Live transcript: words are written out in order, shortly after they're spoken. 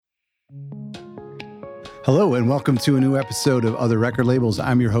Hello, and welcome to a new episode of Other Record Labels.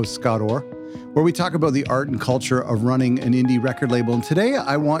 I'm your host, Scott Orr, where we talk about the art and culture of running an indie record label. And today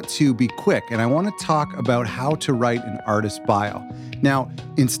I want to be quick, and I want to talk about how to write an artist bio. Now,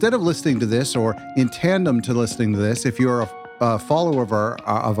 instead of listening to this, or in tandem to listening to this, if you're a follower of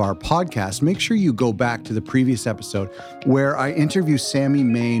our podcast, make sure you go back to the previous episode where I interview Sammy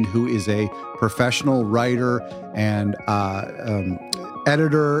Main, who is a professional writer and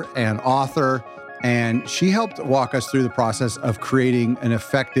editor and author. And she helped walk us through the process of creating an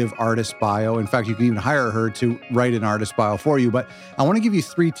effective artist bio. In fact, you can even hire her to write an artist bio for you. But I want to give you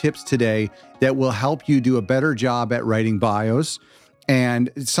 3 tips today that will help you do a better job at writing bios. And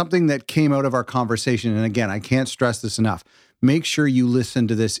it's something that came out of our conversation. And again, I can't stress this enough. Make sure you listen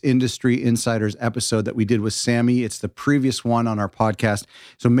to this Industry Insiders episode that we did with Sammy. It's the previous one on our podcast.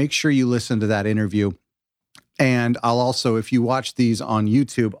 So make sure you listen to that interview. And I'll also, if you watch these on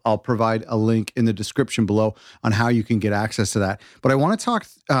YouTube, I'll provide a link in the description below on how you can get access to that. But I want to talk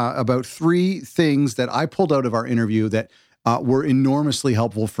about 3 things that I pulled out of our interview that were enormously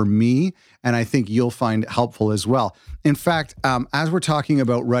helpful for me, and I think you'll find helpful as well. In fact, as we're talking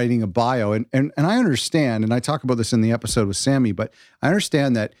about writing a bio, and I understand, and I talk about this in the episode with Sammy, but I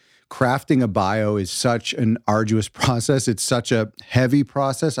understand that crafting a bio is such an arduous process. It's such a heavy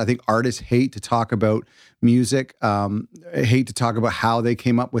process. I think artists hate to talk about music, hate to talk about how they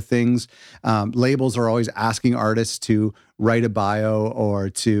came up with things. Labels are always asking artists to write a bio or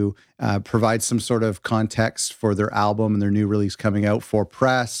to provide some sort of context for their album and their new release coming out for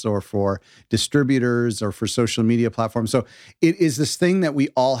press or for distributors or for social media platforms. So it is this thing that we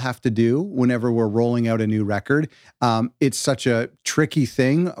all have to do whenever we're rolling out a new record. It's such a tricky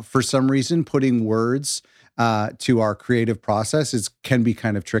thing. For some reason, putting words to our creative process can be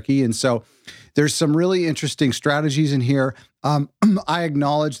kind of tricky. And so there's some really interesting strategies in here. I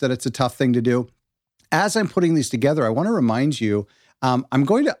acknowledge that it's a tough thing to do. As I'm putting these together, I want to remind you, I'm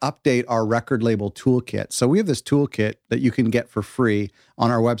going to update our record label toolkit. So we have this toolkit that you can get for free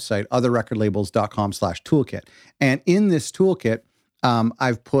on our website, otherrecordlabels.com/toolkit. And in this toolkit, I'm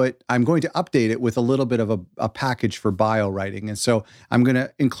going to update it with a little bit of a package for bio writing. And so I'm going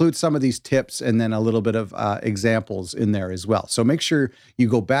to include some of these tips and then a little bit of examples in there as well. So make sure you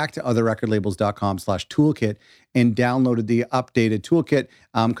go back to otherrecordlabels.com/toolkit and download the updated toolkit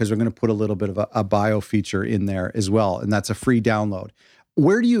because we're going to put a little bit of a bio feature in there as well. And that's a free download.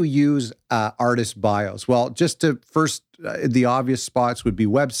 Where do you use artist bios? Well, just to first, the obvious spots would be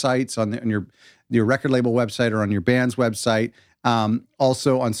websites on your record label website or on your band's website.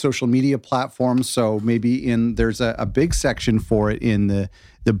 Also on social media platforms. So maybe there's a big section for it in the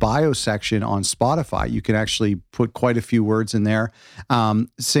bio section on Spotify. You can actually put quite a few words in there.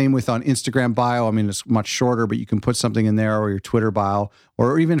 Same with on Instagram bio. I mean, it's much shorter, but you can put something in there, or your Twitter bio,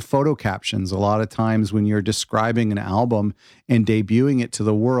 or even photo captions. A lot of times when you're describing an album and debuting it to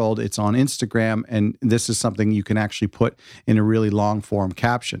the world, it's on Instagram. And this is something you can actually put in a really long form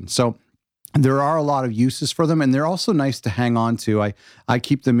caption. So there are a lot of uses for them, and they're also nice to hang on to. I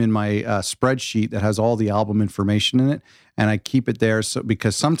keep them in my spreadsheet that has all the album information in it, and I keep it there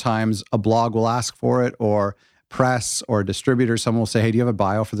because sometimes a blog will ask for it, or press or a distributor. Someone will say, hey, do you have a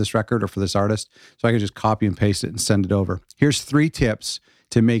bio for this record or for this artist? So I can just copy and paste it and send it over. Here's 3 tips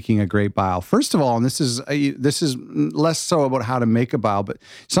to making a great bio. First of all, and this is less so about how to make a bio, but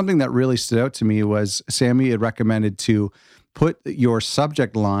something that really stood out to me was Sammy had recommended to put your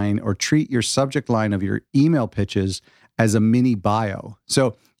subject line or treat your subject line of your email pitches as a mini bio.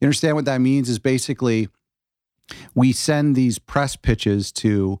 So you understand what that means is basically we send these press pitches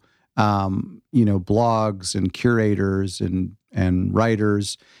to, blogs and curators and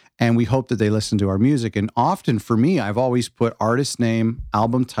writers, and we hope that they listen to our music. And often for me, I've always put artist name,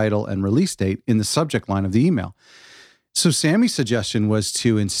 album title, and release date in the subject line of the email. So Sammy's suggestion was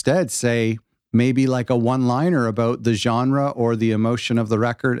to instead say, maybe like a one-liner about the genre or the emotion of the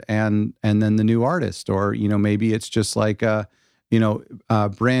record and then the new artist. Or, maybe it's just like a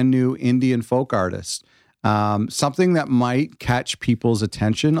brand new Indian folk artist. Something that might catch people's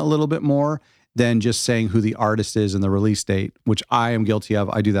attention a little bit more than just saying who the artist is and the release date, which I am guilty of.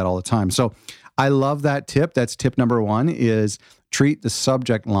 I do that all the time. So I love that tip. That's tip number 1 is treat the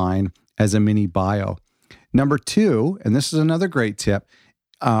subject line as a mini bio. Number 2, and this is another great tip,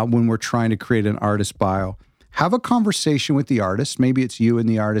 when we're trying to create an artist bio, have a conversation with the artist. Maybe it's you and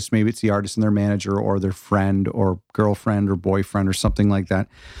the artist. Maybe it's the artist and their manager or their friend or girlfriend or boyfriend or something like that.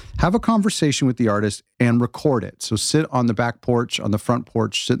 Have a conversation with the artist and record it. So sit on the back porch, on the front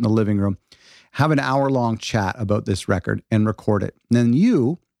porch, sit in the living room, have an hour-long chat about this record and record it. And then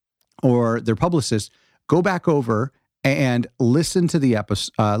you or their publicist go back over and listen to the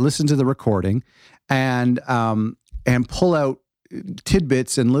episode, listen to the recording, and pull out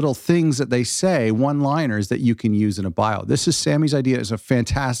tidbits and little things that they say, one-liners that you can use in a bio. This is Sammy's idea. It's a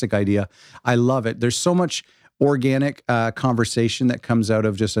fantastic idea. I love it. There's so much organic conversation that comes out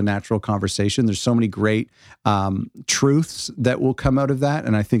of just a natural conversation. There's so many great truths that will come out of that,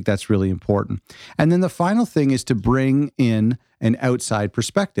 and I think that's really important. And then the final thing is to bring in an outside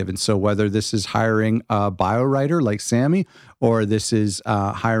perspective. And so whether this is hiring a bio writer like Sammy, or this is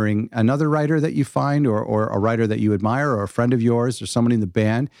hiring another writer that you find, or a writer that you admire, or a friend of yours, or somebody in the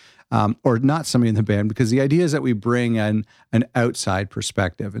band, or not somebody in the band, because the idea is that we bring in an outside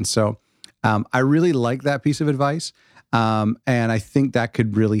perspective. And so I really like that piece of advice. And I think that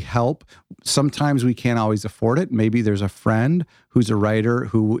could really help. Sometimes we can't always afford it. Maybe there's a friend who's a writer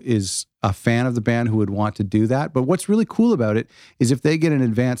who is a fan of the band who would want to do that. But what's really cool about it is if they get an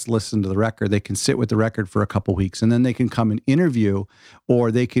advanced listen to the record, they can sit with the record for a couple weeks, and then they can come and interview,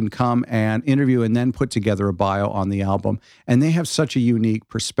 or they can come and interview and then put together a bio on the album. And they have such a unique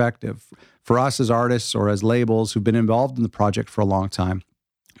perspective. For us as artists or as labels who've been involved in the project for a long time,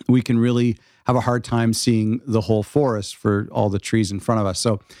 we can really have a hard time seeing the whole forest for all the trees in front of us.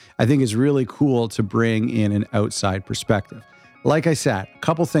 So I think it's really cool to bring in an outside perspective. Like I said, a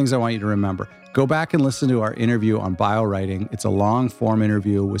couple things I want you to remember. Go back and listen to our interview on bio writing. It's a long form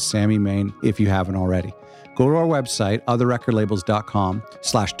interview with Sammy Main if you haven't already. Go to our website,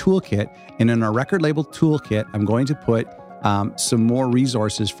 otherrecordlabels.com/toolkit. And in our record label toolkit, I'm going to put some more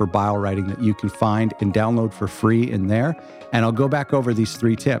resources for bio writing that you can find and download for free in there. And I'll go back over these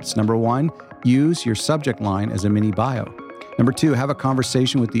 3 tips. Number 1, use your subject line as a mini bio. Number 2, have a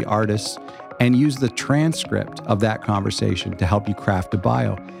conversation with the artist and use the transcript of that conversation to help you craft a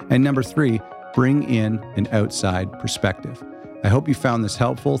bio. And number 3, bring in an outside perspective. I hope you found this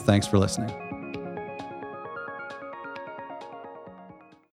helpful. Thanks for listening.